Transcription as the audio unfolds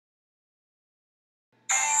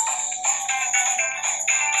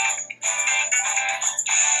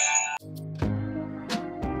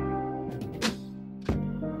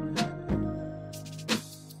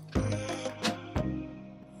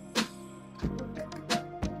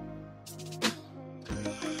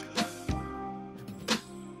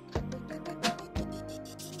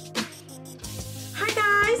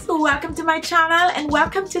welcome to my channel and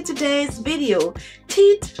welcome to today's video.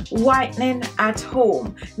 Teeth whitening at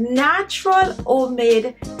home. Natural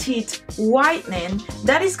homemade teeth whitening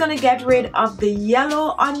that is going to get rid of the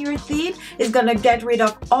yellow on your teeth. It's going to get rid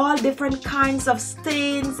of all different kinds of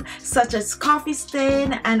stains such as coffee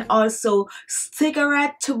stain and also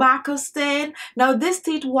cigarette tobacco stain. Now this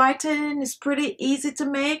teeth whitening is pretty easy to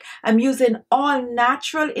make. I'm using all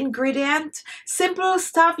natural ingredients, simple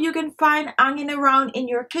stuff you can find hanging around in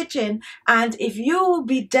your kitchen. And if you will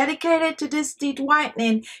be dedicated to this teeth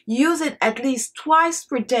whitening, use it at least twice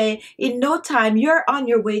per day, in no time you're on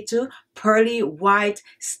your way to pearly white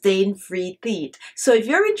stain-free teeth. So if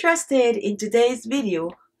you're interested in today's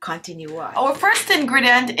video, continue on. Our first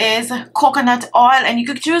ingredient is coconut oil, and you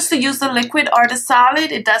could choose to use the liquid or the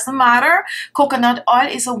solid, it doesn't matter. Coconut oil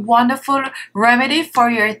is a wonderful remedy for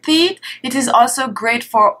your teeth. It is also great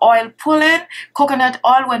for oil pulling. Coconut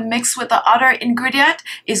oil, when mixed with the other ingredient,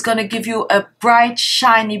 is going to give you a bright,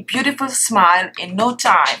 shiny, beautiful smile in no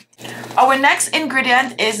time. Our next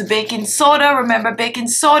ingredient is baking soda. Remember, baking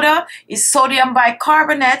soda is sodium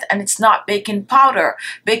bicarbonate and it's not baking powder.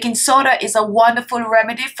 Baking soda is a wonderful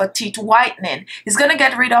remedy for teeth whitening. It's going to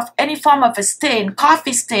get rid of any form of a stain,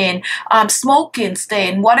 coffee stain, smoking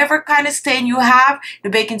stain, whatever kind of stain you have.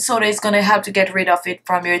 The baking soda is going to help to get rid of it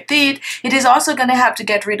from your teeth. It is also going to help to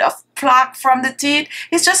get rid of plaque from the teeth.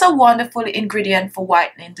 It's just a wonderful ingredient for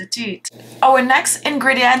whitening the teeth. Our next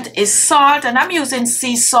ingredient is salt, and I'm using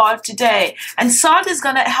sea salt today. And salt is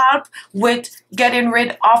going to help with getting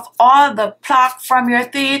rid of all the plaque from your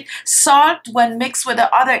teeth. Salt, when mixed with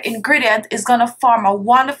the other ingredient, is going to form a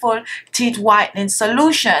wonderful teeth whitening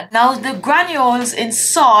solution. Now the granules in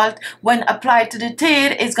salt, when applied to the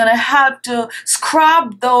teeth, is going to help to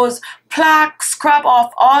scrub those plaque, scrub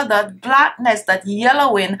off all that blackness, that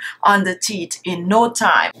yellowing on the teeth in no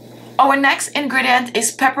time. Our next ingredient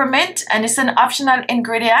is peppermint, and it's an optional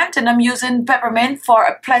ingredient, and I'm using peppermint for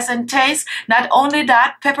a pleasant taste. Not only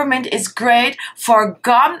that, peppermint is great for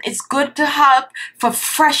gum. It's good to help for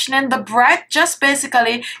freshening the breath, just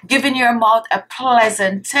basically giving your mouth a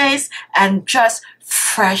pleasant taste and just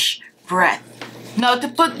fresh breath. Now to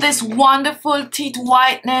put this wonderful teeth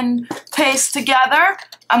whitening paste together,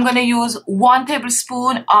 I'm going to use 1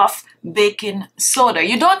 tablespoon of baking soda.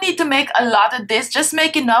 You don't need to make a lot of this, just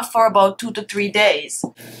make enough for about 2 to 3 days.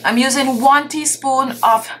 I'm using 1 teaspoon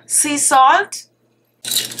of sea salt.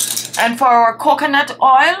 And for our coconut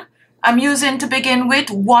oil, I'm using, to begin with,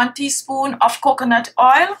 1 teaspoon of coconut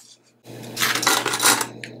oil.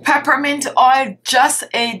 Peppermint oil, just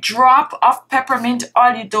a drop of peppermint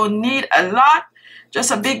oil. You don't need a lot, just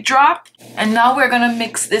a big drop. And now we're going to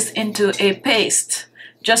mix this into a paste.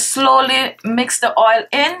 Just slowly mix the oil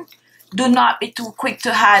in. Do not be too quick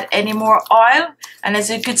to add any more oil. And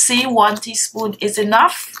as you can see, 1 teaspoon is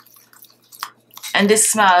enough. And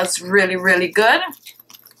this smells really, really good.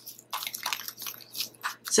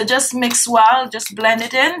 So just mix well, just blend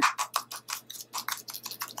it in.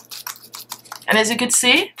 And as you can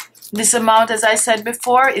see, this amount, as I said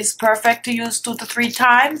before, is perfect to use 2 to 3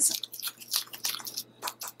 times.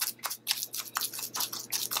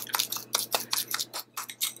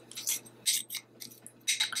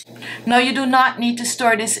 Now you do not need to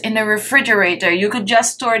store this in the refrigerator. You could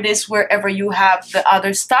just store this wherever you have the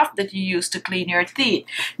other stuff that you use to clean your teeth.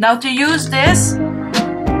 Now to use this,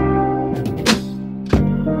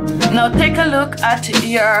 now take a look at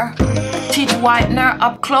your teeth whitener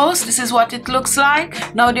up close. This is what it looks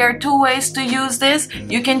like. Now there are 2 ways to use this.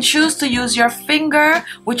 You can choose to use your finger,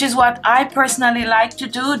 which is what I personally like to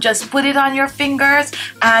do. Just put it on your fingers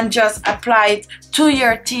and just apply it to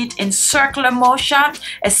your teeth in circular motion,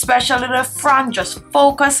 especially the front. Just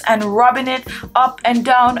focus and rubbing it up and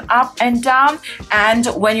down, up and down. And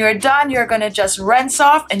when you're done, you're gonna just rinse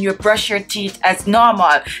off and you brush your teeth as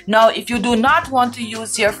normal. Now if you do not want to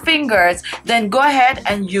use your fingers, then go ahead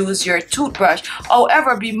and use your toothbrush.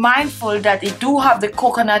 However, be mindful that it do have the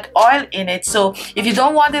coconut oil in it, so if you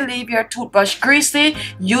don't want to leave your toothbrush greasy,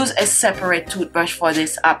 use a separate toothbrush for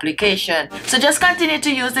this application. So just continue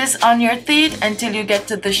to use this on your teeth until you get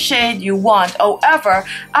to the shade you want. However,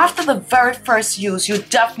 after the very first use, you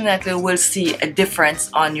definitely will see a difference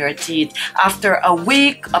on your teeth. After a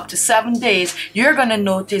week up to 7 days, you're gonna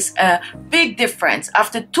notice a big difference.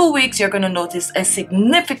 After 2 weeks, you're gonna notice a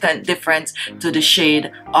significant difference to the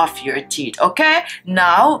shade of your teeth. Okay,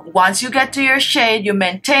 now once you get to your shade, you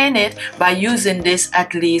maintain it by using this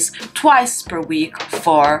at least twice per week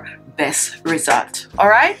for best result. All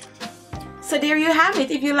right. So there you have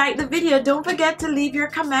it. If you like the video, don't forget to leave your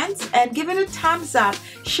comments and give it a thumbs up.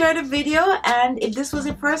 Share the video, and if this was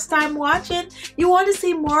your first time watching, you want to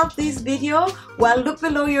see more of these videos, well, look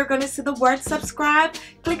below. You're going to see the word subscribe.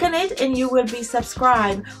 Click on it and you will be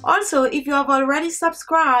subscribed. Also, if you have already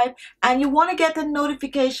subscribed and you want to get the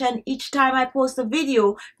notification each time I post a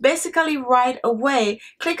video, basically right away,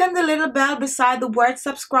 click on the little bell beside the word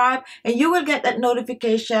subscribe and you will get that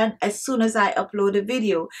notification as soon as I upload a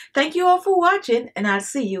video. Thank you all for watching, and I'll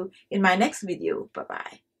see you in my next video.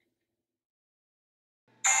 Bye-bye.